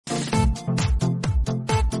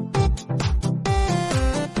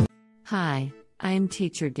Hi, I am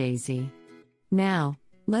Teacher Daisy. Now,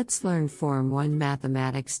 let's learn Form 1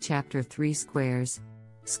 Mathematics Chapter 3 Squares,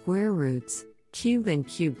 Square Roots, Cube and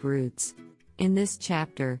Cube Roots. In this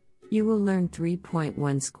chapter, you will learn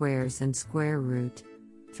 3.1 squares and square root,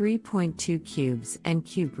 3.2 cubes and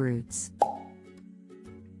cube roots.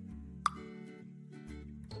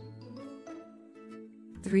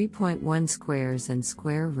 (3.1) Squares and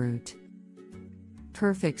square root.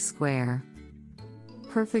 Perfect square.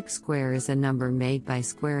 Perfect square is a number made by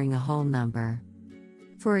squaring a whole number.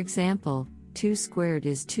 For example, 2 squared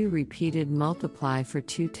is 2 repeated multiply for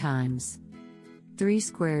 2 times. 3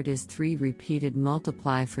 squared is 3 repeated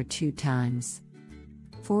multiply for 2 times.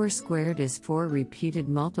 4 squared is 4 repeated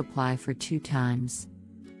multiply for 2 times.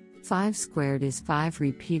 5 squared is 5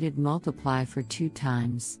 repeated multiply for 2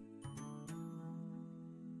 times.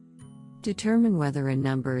 Determine whether a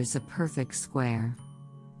number is a perfect square.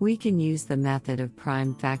 We can use the method of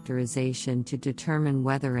prime factorization to determine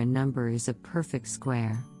whether a number is a perfect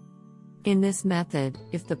square. In this method,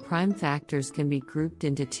 if the prime factors can be grouped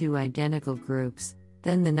into 2 identical groups,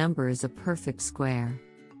 then the number is a perfect square.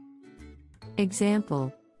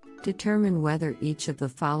 Example: determine whether each of the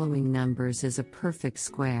following numbers is a perfect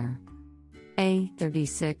square. A.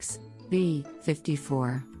 36, B.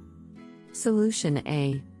 54. Solution: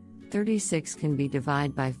 A. 36 can be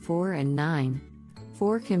divided by 4 and 9.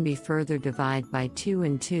 4 can be further divided by 2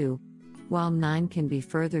 and 2, while 9 can be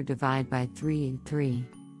further divided by 3 and 3.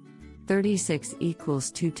 36 equals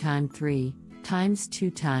 2 times 3, times 2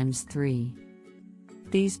 times 3.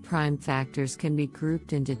 These prime factors can be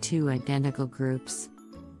grouped into 2 identical groups.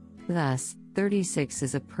 Thus, 36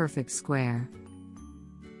 is a perfect square.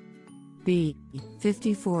 B.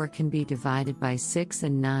 54 can be divided by 6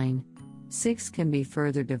 and 9. 6 can be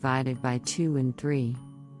further divided by 2 and 3,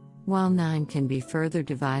 while 9 can be further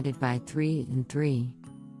divided by 3 and 3.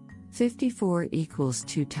 54 equals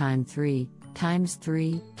 2 times 3, times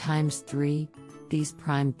 3, times 3. These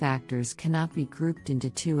prime factors cannot be grouped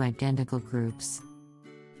into 2 identical groups.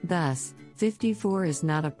 Thus, 54 is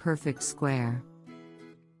not a perfect square.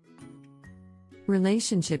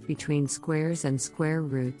 Relationship between squares and square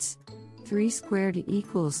roots. 3 squared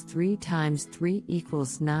equals 3 times 3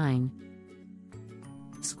 equals 9.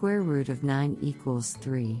 Square root of 9 equals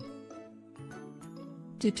 3.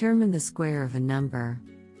 Determine the square of a number.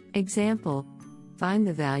 Example: find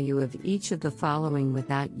the value of each of the following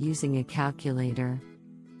without using a calculator.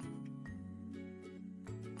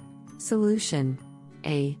 Solution: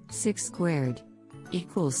 A. 6 squared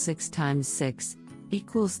equals 6 times 6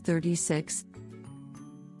 equals 36.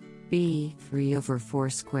 B. 3 over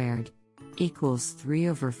 4 squared equals 3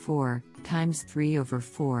 over 4 times 3 over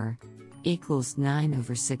 4 equals 9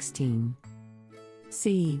 over 16.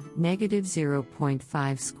 C. Negative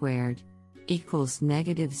 0.5 squared equals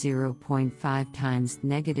negative 0.5 times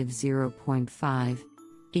negative 0.5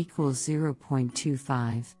 equals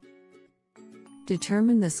 0.25.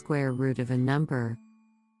 Determine the square root of a number.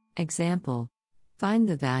 Example: find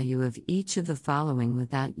the value of each of the following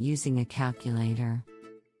without using a calculator.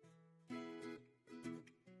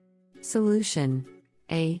 Solution: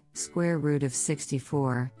 A. Square root of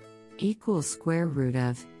 64 equals square root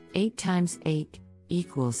of 8 times 8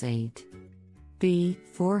 equals 8. B.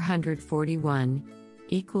 441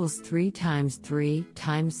 equals 3 times 3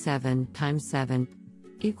 times 7 times 7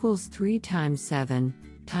 equals 3 times 7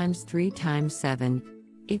 times 3 times 7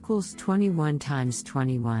 equals 21 times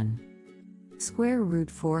 21. Square root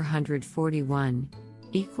 441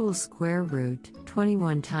 equals square root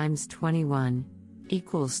 21 times 21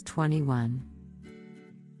 equals 21.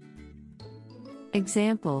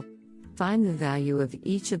 Example: find the value of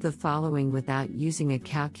each of the following without using a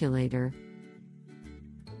calculator.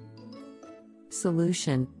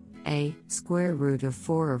 Solution: A. Square root of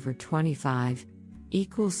 4 over 25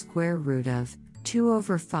 equals square root of 2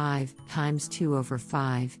 over 5 times 2 over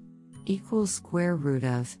 5 equals square root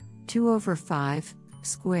of 2 over 5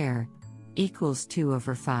 square equals 2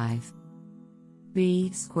 over 5.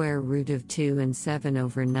 B. Square root of 2 and 7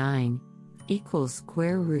 over 9 equals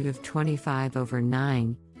square root of 25 over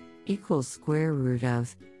 9 equals square root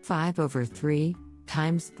of 5 over 3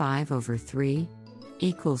 times 5 over 3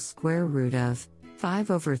 equals square root of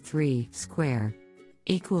 5 over 3 square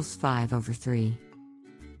equals 5 over 3.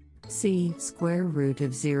 C. Square root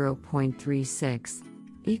of 0.36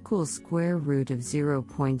 equals square root of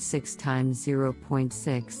 0.6 times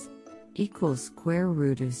 0.6 equals square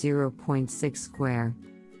root of 0.6 square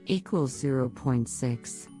equals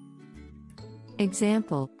 0.6.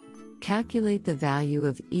 Example: calculate the value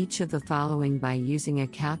of each of the following by using a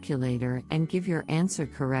calculator and give your answer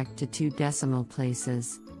correct to 2 decimal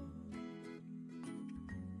places.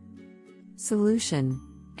 Solution: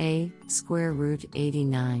 A square root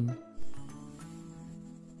 89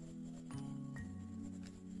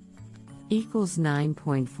 equals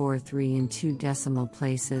 9.43 in 2 decimal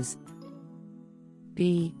places.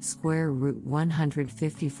 B square root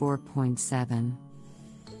 154.7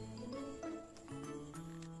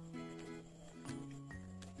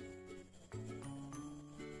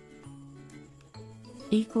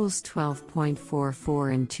 equals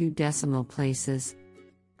 12.44 in 2 decimal places.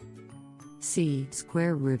 C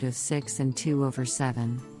square root of 6 and 2 over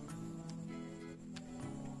 7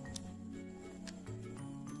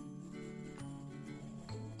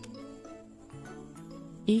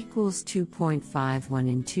 equals 2.51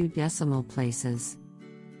 in 2 decimal places.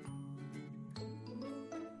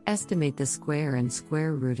 Estimate the square and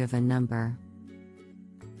square root of a number.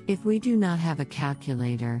 If we do not have a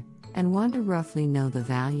calculator and want to roughly know the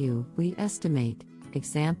value, we estimate.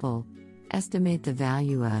 Example: estimate the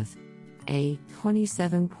value of A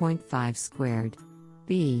 27.5 squared,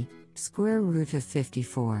 B square root of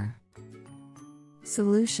 54.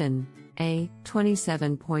 Solution: A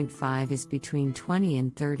 27.5 is between 20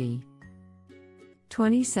 and 30.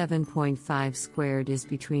 27.5 squared is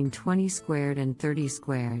between 20 squared and 30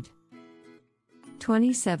 squared.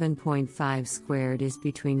 27.5 squared is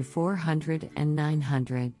between 400 and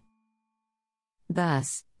 900.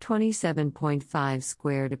 Thus, 27.5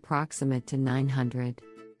 squared approximate to 900.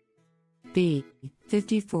 B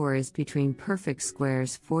 54 is between perfect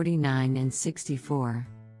squares 49 and 64.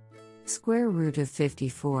 Square root of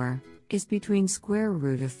 54 is between square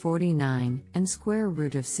root of 49 and square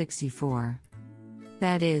root of 64.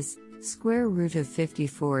 That is, square root of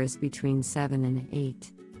 54 is between 7 and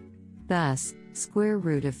 8. Thus, square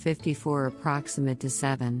root of 54 approximate to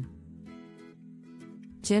 7.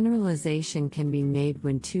 Generalization can be made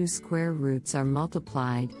when 2 square roots are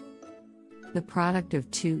multiplied. The product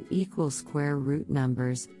of 2 equal square root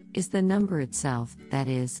numbers is the number itself, that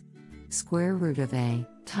is, square root of A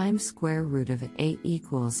times square root of A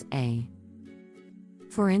equals A.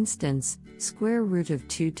 For instance, square root of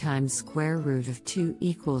 2 times square root of 2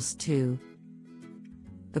 equals 2.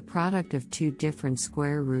 The product of 2 different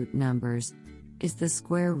square root numbers is the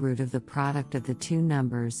square root of the product of the 2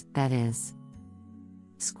 numbers, that is,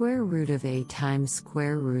 square root of A times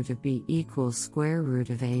square root of B equals square root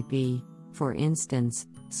of AB. For instance,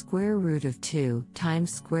 square root of 2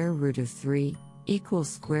 times square root of 3 equals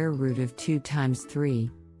square root of 2 times 3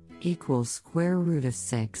 equals square root of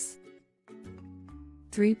 6.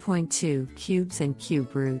 3.2 Cubes and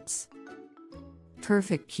cube roots.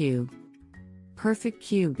 Perfect cube. Perfect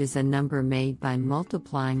cube is a number made by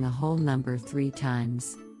multiplying a whole number 3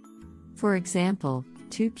 times. For example,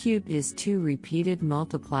 2 cubed is 2 repeated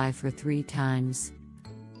multiply for 3 times.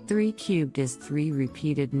 3 cubed is 3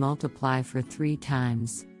 repeated multiply for 3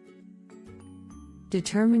 times.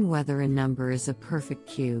 Determine whether a number is a perfect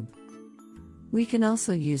cube. We can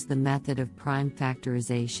also use the method of prime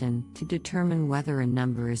factorization to determine whether a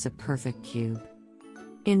number is a perfect cube.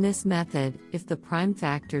 In this method, if the prime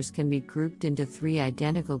factors can be grouped into 3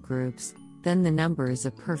 identical groups, then the number is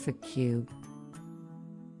a perfect cube.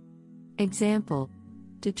 Example: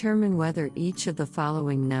 determine whether each of the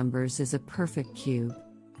following numbers is a perfect cube.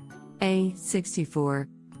 A 64,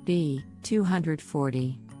 B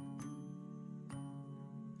 240.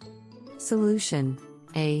 Solution: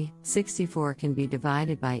 A 64 can be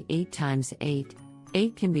divided by 8 times 8,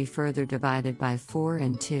 8 can be further divided by 4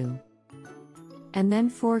 and 2. And then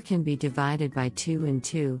 4 can be divided by 2 and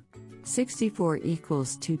 2. 64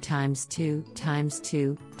 equals 2 times 2 times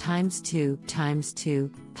 2 times 2 times 2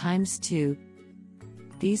 times 2.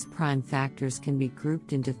 These prime factors can be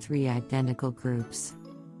grouped into 3 identical groups.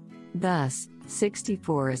 Thus,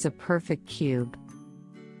 64 is a perfect cube.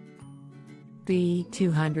 B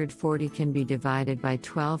 240 can be divided by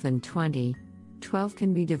 12 and 20, 12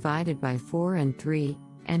 can be divided by 4 and 3,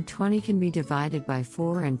 and 20 can be divided by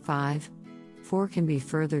 4 and 5, 4 can be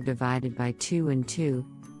further divided by 2 and 2,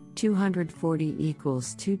 240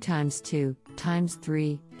 equals 2 times 2, times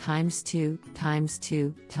 3, times 2, times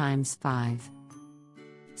 2, times 5.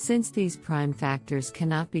 Since these prime factors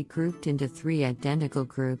cannot be grouped into 3 identical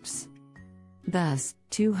groups, thus,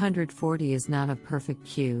 240 is not a perfect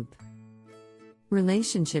cube.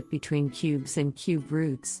 Relationship between cubes and cube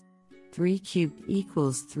roots. 3 cubed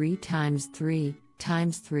equals 3 times 3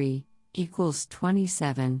 times 3 equals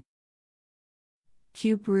 27.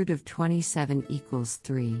 Cube root of 27 equals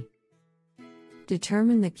 3.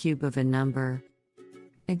 Determine the cube of a number.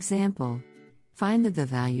 Example: find the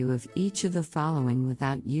value of each of the following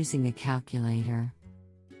without using a calculator.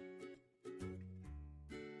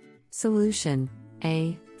 Solution: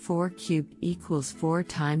 A 4 cubed equals 4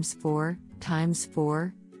 times 4 times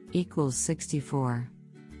 4 equals 64.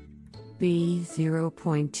 B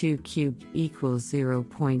 0.2 cubed equals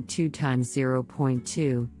 0.2 times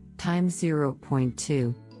 0.2 times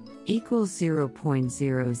 0.2 equals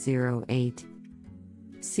 0.008.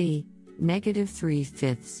 C negative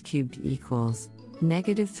 3/5 cubed equals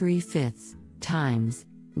negative 3/5 times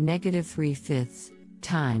negative 3/5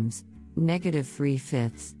 times negative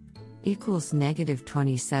 3/5 equals negative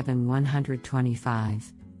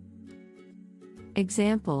 27/125.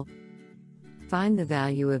 Example: find the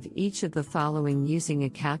value of each of the following using a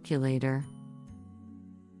calculator.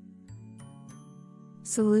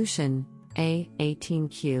 Solution: A 18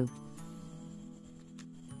 cubed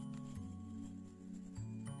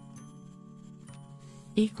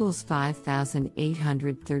equals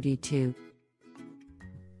 5,832.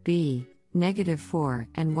 B negative 4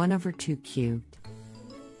 and 1/2 cubed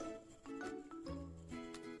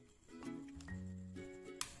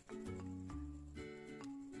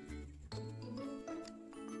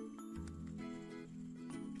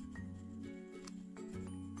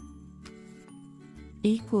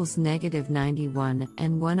equals negative 91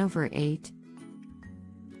 and 1/8.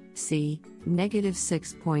 C negative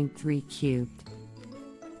 6.3 cubed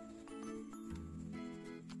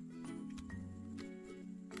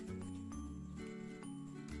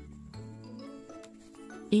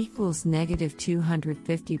equals negative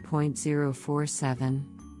 250.047.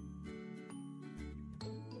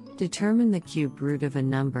 Determine the cube root of a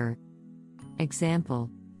number. Example: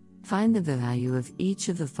 find the value of each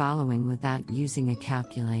of the following without using a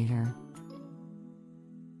calculator.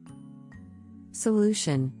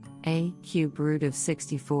 Solution: A cube root of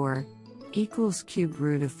 64 equals cube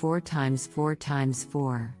root of 4 times 4 times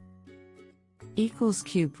 4 equals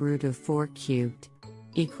cube root of 4 cubed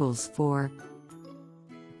equals 4.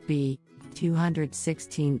 B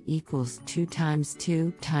 216 equals 2 times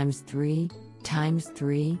 2 times 3 times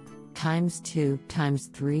 3 times 2 times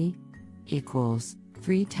 3 equals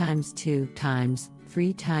 3 times 2 times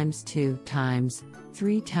 3 times 2 times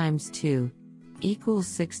 3 times 2 equals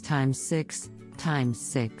 6 times 6 times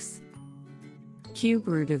 6. Cube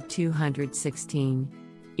root of 216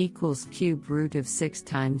 equals cube root of 6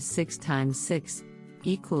 times 6 times 6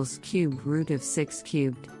 equals cube root of 6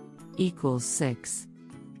 cubed equals 6.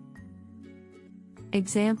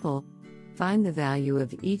 Example: find the value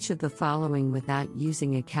of each of the following without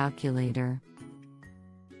using a calculator.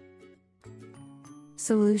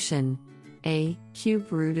 Solution: A cube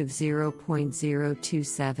root of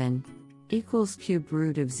 0.027 equals cube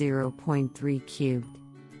root of 0.3 cubed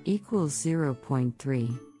equals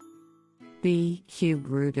 0.3. B cube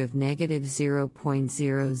root of negative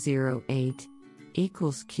 0.008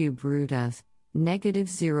 equals cube root of negative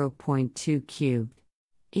 0.2 cubed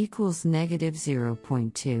equals negative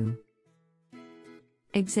 0.2.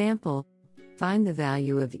 Example: find the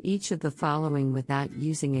value of each of the following without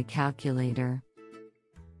using a calculator.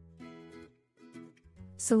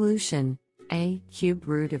 Solution: A cube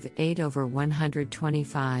root of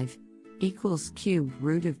 8/125 equals cube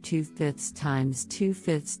root of 2/5 times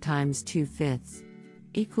 2/5 times 2/5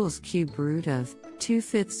 equals cube root of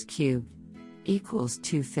 2/5 cubed equals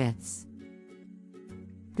 2/5.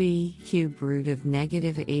 B cube root of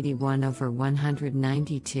negative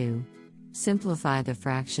 81/192. Simplify the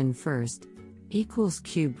fraction first. Equals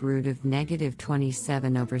cube root of negative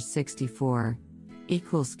 27/64.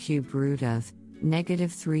 Equals cube root of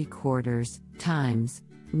negative 3/4 times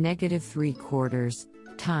negative 3/4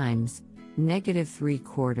 times negative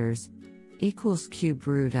 3/4 equals cube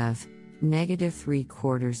root of negative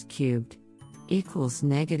 3/4 cubed equals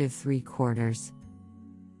negative 3/4.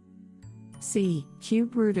 C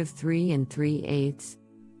cube root of 3 3/8.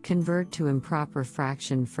 Convert to improper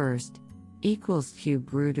fraction first. Equals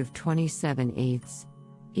cube root of 27/8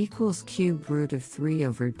 equals cube root of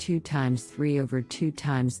 3/2 times 3/2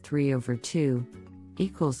 times 3/2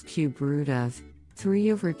 equals cube root of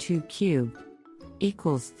 3/2 cubed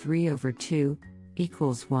equals 3/2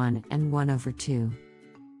 equals 1 and 1/2.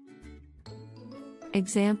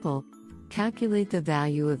 Example: calculate the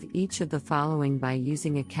value of each of the following by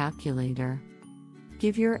using a calculator.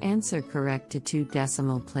 Give your answer correct to 2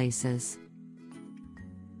 decimal places.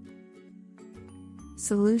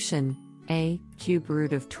 Solution: A cube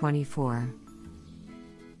root of 24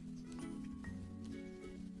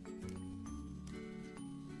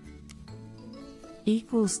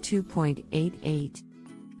 equals 2.88.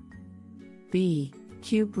 B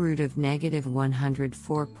cube root of negative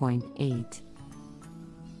 104.8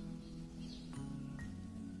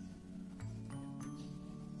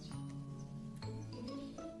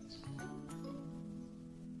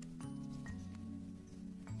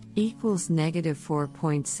 equals negative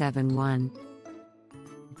 4.71.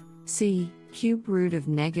 C. Cube root of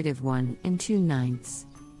negative 1 and 2/9.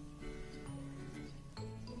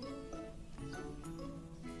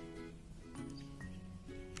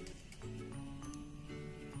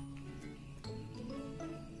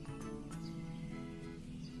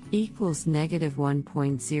 Equals negative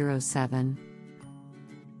 1.07.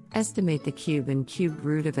 Estimate the cube and cube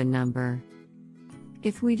root of a number.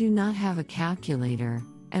 If we do not have a calculator,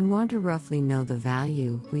 and want to roughly know the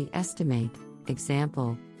value, we estimate.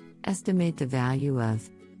 Example, estimate the value of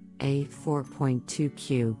A. 4.2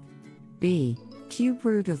 cube, B. Cube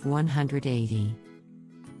root of 180.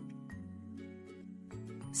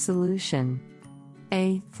 Solution.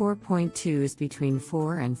 A. 4.2 is between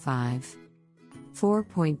 4 and 5.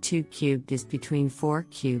 4.2 cubed is between 4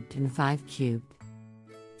 cubed and 5 cubed.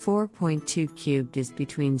 4.2 cubed is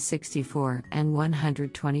between 64 and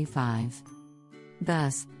 125.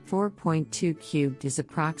 Thus, 4.2 cubed is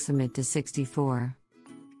approximate to 64.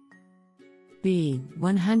 B.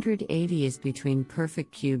 180 is between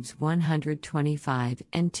perfect cubes 125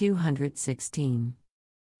 and 216.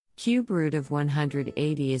 Cube root of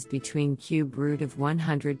 180 is between cube root of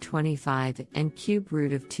 125 and cube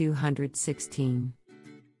root of 216.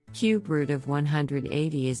 Cube root of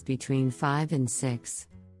 180 is between 5 and 6.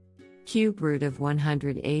 Cube root of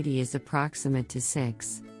 180 is approximate to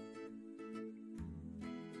 6.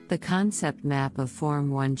 The concept map of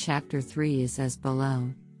Form 1 Chapter 3 is as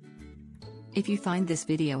below. If you find this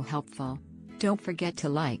video helpful, don't forget to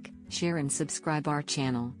like, share and subscribe our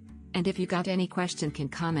channel. And if you got any question can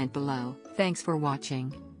comment below. Thanks for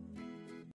watching.